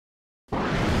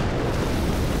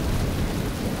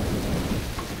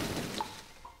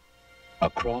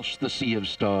Across the sea of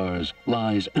stars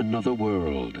lies another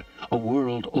world, a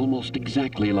world almost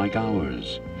exactly like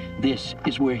ours. This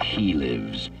is where he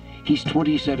lives. He's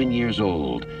 27 years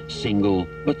old, single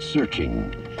but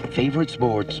searching. Favorite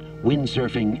sports,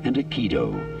 windsurfing and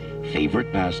Aikido.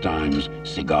 Favorite pastimes,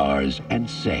 cigars and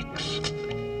sex.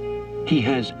 He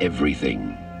has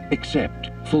everything, except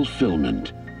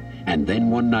fulfillment. And then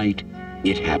one night,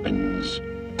 it happens.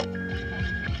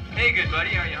 Hey, good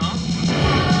buddy, are you home?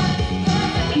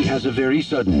 He has a very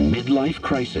sudden midlife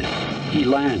crisis. He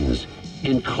lands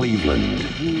in Cleveland.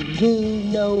 You do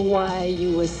know why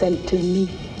you were sent to me?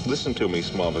 Listen to me,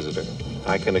 small visitor.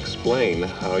 I can explain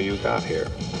how you got here.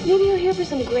 Maybe you're here for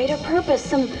some greater purpose,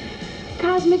 some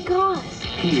cosmic cause.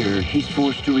 Here, he's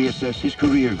forced to reassess his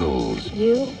career goals.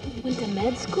 You went to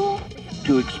med school?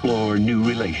 To explore new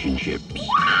relationships.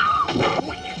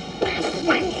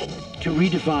 To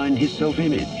redefine his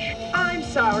self-image. I'm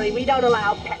sorry, we don't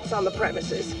allow pets on the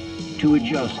premises. To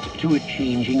adjust to a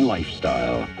changing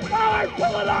lifestyle.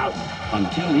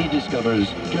 Until he discovers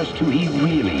just who he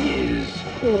really is.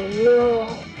 Oh,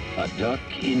 no. A duck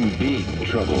in big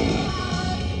trouble.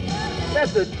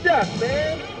 That's a duck,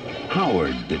 man.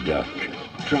 Howard the Duck,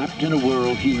 trapped in a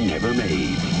world he never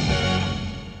made.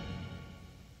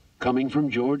 Coming from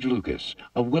George Lucas,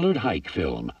 a Willard Huyck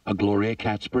film, a Gloria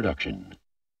Katz production.